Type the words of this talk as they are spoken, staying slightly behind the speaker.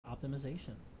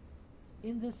optimization.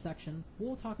 In this section,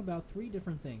 we'll talk about 3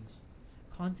 different things.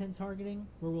 Content targeting,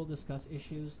 where we'll discuss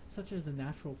issues such as the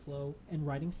natural flow and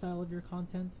writing style of your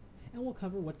content, and we'll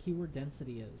cover what keyword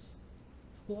density is.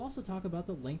 We'll also talk about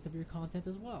the length of your content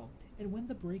as well, and when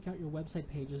to break out your website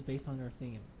pages based on their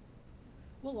theme.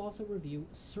 We'll also review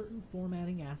certain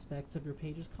formatting aspects of your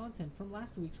page's content from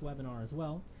last week's webinar as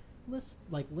well,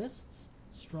 like lists,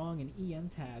 strong and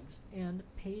EM tags, and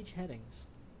page headings.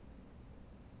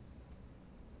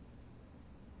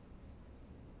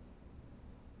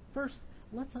 First,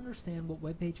 let's understand what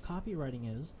web page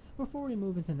copywriting is before we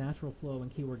move into natural flow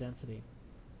and keyword density.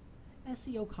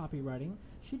 SEO copywriting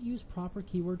should use proper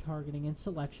keyword targeting and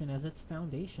selection as its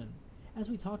foundation, as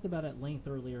we talked about at length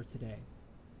earlier today.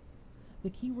 The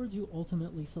keywords you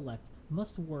ultimately select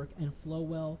must work and flow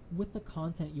well with the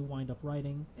content you wind up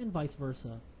writing, and vice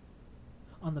versa.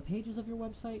 On the pages of your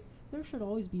website, there should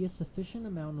always be a sufficient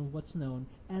amount of what's known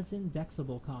as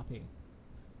indexable copy.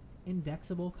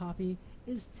 Indexable copy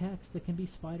is text that can be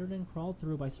spidered and crawled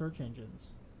through by search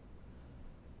engines.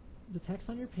 The text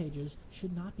on your pages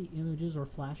should not be images or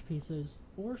flash pieces,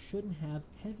 or shouldn't have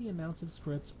heavy amounts of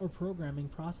scripts or programming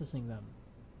processing them.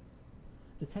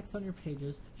 The text on your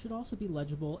pages should also be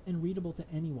legible and readable to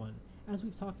anyone, as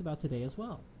we've talked about today as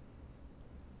well.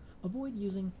 Avoid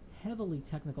using heavily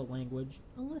technical language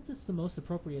unless it's the most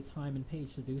appropriate time and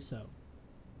page to do so.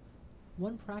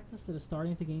 One practice that is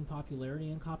starting to gain popularity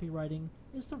in copywriting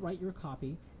is to write your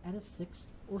copy at a 6th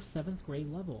or 7th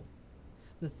grade level.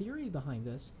 The theory behind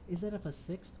this is that if a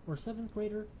 6th or 7th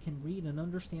grader can read and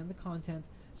understand the content,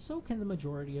 so can the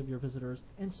majority of your visitors,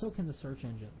 and so can the search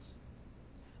engines.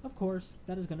 Of course,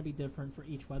 that is going to be different for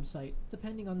each website,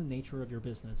 depending on the nature of your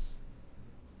business.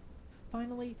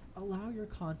 Finally, allow your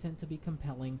content to be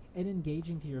compelling and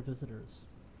engaging to your visitors.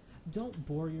 Don't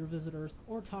bore your visitors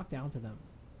or talk down to them.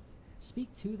 Speak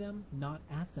to them, not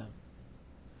at them.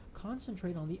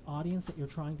 Concentrate on the audience that you're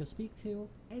trying to speak to,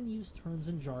 and use terms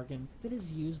and jargon that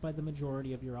is used by the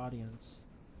majority of your audience.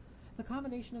 The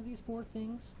combination of these 4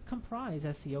 things comprise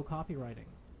SEO copywriting.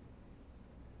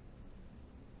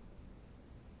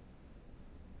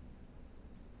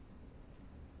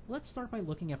 Let's start by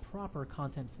looking at proper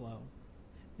content flow.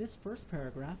 This first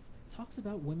paragraph talks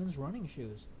about women's running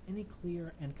shoes in a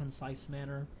clear and concise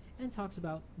manner, and talks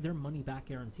about their money-back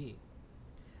guarantee.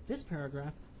 This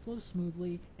paragraph flows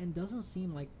smoothly and doesn't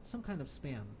seem like some kind of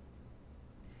spam.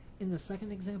 In the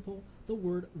second example, the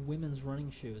word women's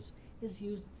running shoes is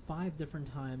used 5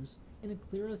 different times in a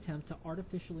clear attempt to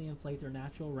artificially inflate their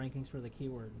natural rankings for the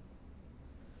keyword.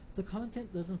 The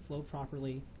content doesn't flow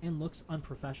properly and looks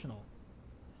unprofessional.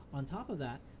 On top of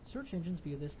that, search engines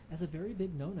view this as a very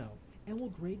big no-no and will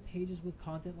grade pages with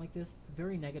content like this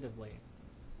very negatively.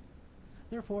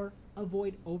 Therefore,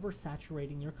 avoid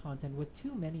oversaturating your content with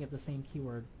too many of the same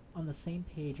keyword on the same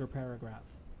page or paragraph.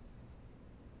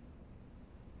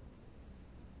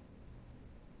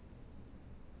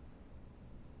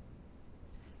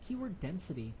 Keyword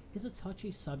density is a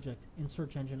touchy subject in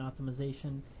search engine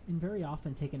optimization and very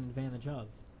often taken advantage of.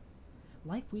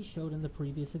 Like we showed in the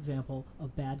previous example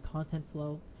of bad content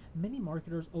flow, many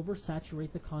marketers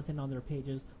oversaturate the content on their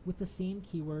pages with the same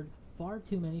keyword far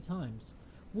too many times,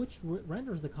 which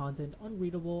renders the content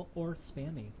unreadable or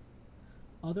spammy.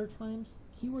 Other times,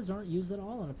 keywords aren't used at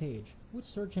all on a page, which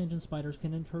search engine spiders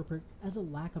can interpret as a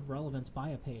lack of relevance by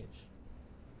a page.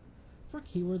 For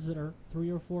keywords that are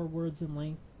 3 or 4 words in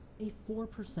length, a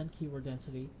 4% keyword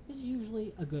density is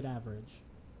usually a good average.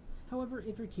 However,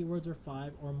 if your keywords are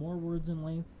 5 or more words in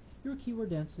length, your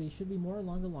keyword density should be more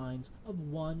along the lines of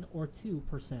 1 or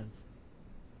 2%.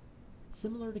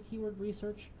 Similar to keyword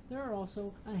research, there are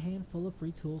also a handful of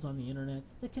free tools on the internet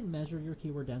that can measure your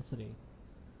keyword density.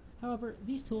 However,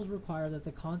 these tools require that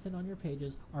the content on your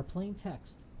pages are plain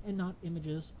text and not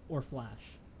images or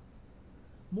flash.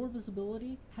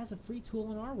 Morevisibility has a free tool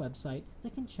on our website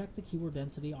that can check the keyword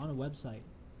density on a website.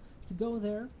 To go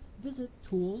there, visit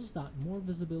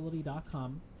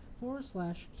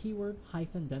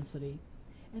tools.morevisibility.com/keyword-density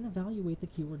and evaluate the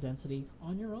keyword density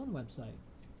on your own website.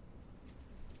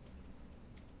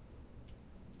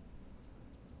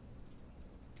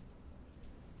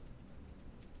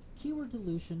 Keyword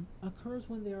dilution occurs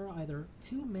when there are either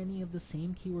too many of the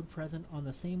same keyword present on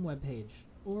the same web page,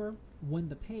 or when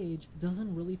the page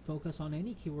doesn't really focus on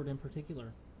any keyword in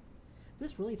particular.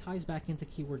 This really ties back into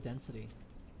keyword density.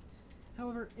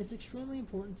 However, it's extremely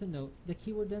important to note that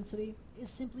keyword density is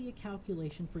simply a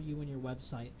calculation for you and your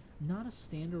website, not a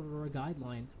standard or a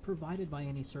guideline provided by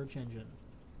any search engine.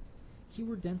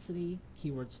 Keyword density,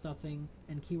 keyword stuffing,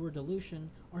 and keyword dilution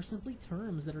are simply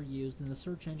terms that are used in the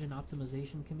search engine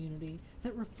optimization community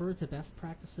that refer to best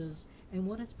practices and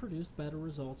what has produced better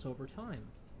results over time.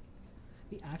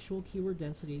 The actual keyword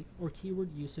density or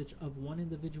keyword usage of one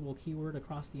individual keyword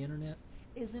across the internet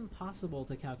is impossible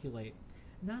to calculate,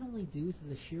 not only due to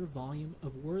the sheer volume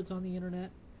of words on the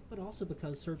internet, but also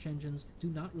because search engines do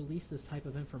not release this type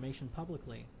of information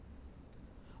publicly.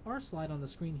 Our slide on the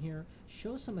screen here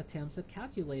shows some attempts at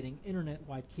calculating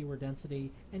internet-wide keyword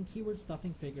density and keyword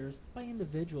stuffing figures by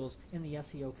individuals in the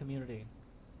SEO community.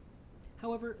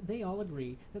 However, they all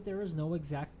agree that there is no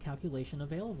exact calculation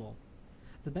available.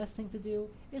 The best thing to do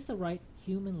is to write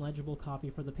human legible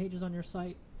copy for the pages on your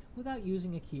site without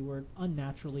using a keyword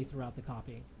unnaturally throughout the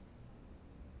copy.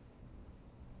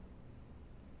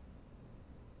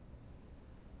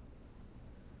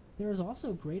 There is also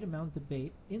a great amount of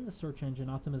debate in the search engine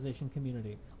optimization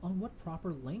community on what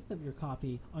proper length of your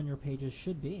copy on your pages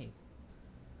should be.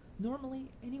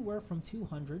 Normally, anywhere from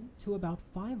 200 to about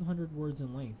 500 words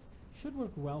in length should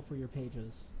work well for your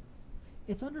pages.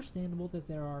 It's understandable that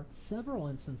there are several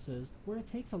instances where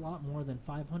it takes a lot more than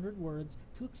 500 words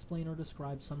to explain or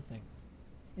describe something.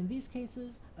 In these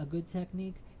cases, a good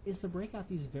technique is to break out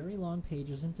these very long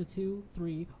pages into 2,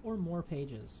 3, or more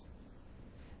pages.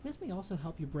 This may also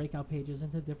help you break out pages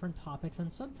into different topics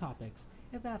and subtopics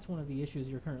if that's one of the issues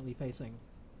you're currently facing.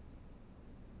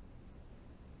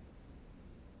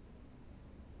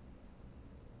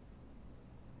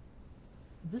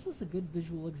 This is a good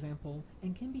visual example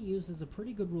and can be used as a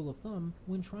pretty good rule of thumb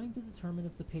when trying to determine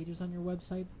if the pages on your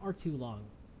website are too long.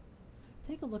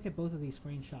 Take a look at both of these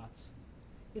screenshots.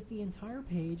 If the entire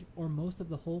page or most of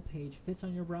the whole page fits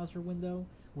on your browser window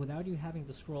without you having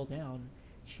to scroll down,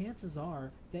 chances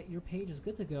are that your page is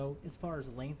good to go as far as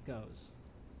length goes.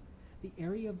 The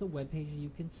area of the web page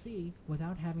you can see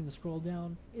without having to scroll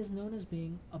down is known as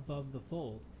being above the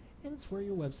fold, and it's where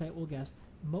your website will get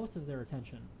most of their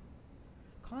attention.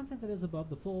 Content that is above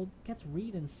the fold gets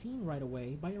read and seen right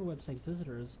away by your website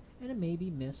visitors, and it may be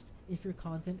missed if your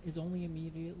content is only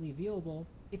immediately viewable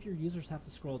if your users have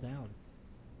to scroll down.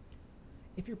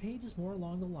 If your page is more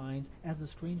along the lines as the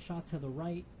screenshot to the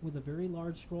right with a very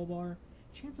large scroll bar,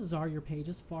 chances are your page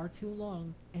is far too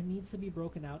long and needs to be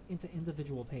broken out into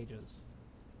individual pages.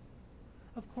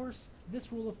 Of course,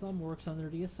 this rule of thumb works under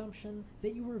the assumption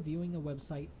that you are viewing a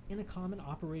website in a common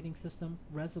operating system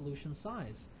resolution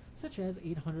size, such as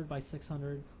 800 by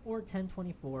 600 or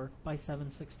 1024 by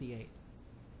 768.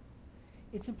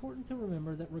 It's important to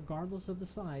remember that regardless of the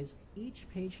size, each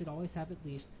page should always have at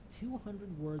least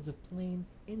 200 words of plain,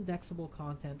 indexable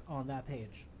content on that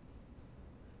page.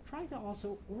 Try to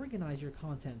also organize your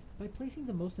content by placing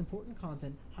the most important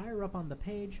content higher up on the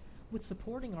page, with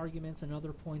supporting arguments and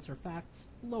other points or facts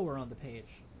lower on the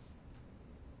page.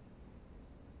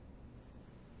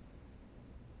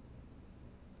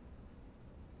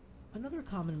 Another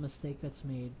common mistake that's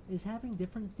made is having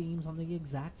different themes on the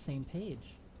exact same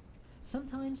page.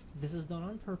 Sometimes this is done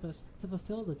on purpose to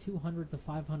fulfill the 200 to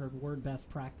 500 word best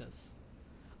practice.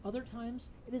 Other times,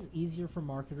 it is easier for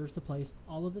marketers to place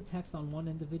all of the text on one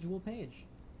individual page.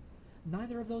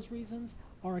 Neither of those reasons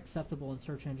are acceptable in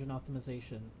search engine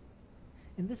optimization.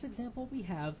 In this example, we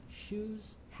have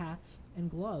shoes, hats, and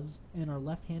gloves in our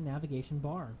left-hand navigation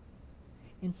bar.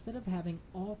 Instead of having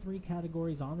all three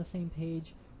categories on the same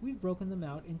page, we've broken them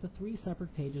out into 3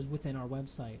 separate pages within our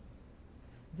website.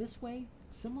 This way,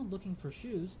 someone looking for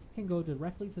shoes can go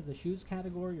directly to the shoes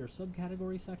category or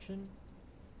subcategory section,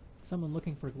 someone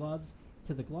looking for gloves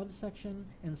to the gloves section,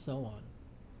 and so on.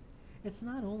 It's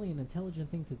not only an intelligent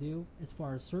thing to do as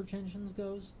far as search engines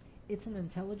goes, it's an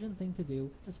intelligent thing to do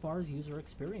as far as user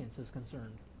experience is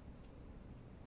concerned.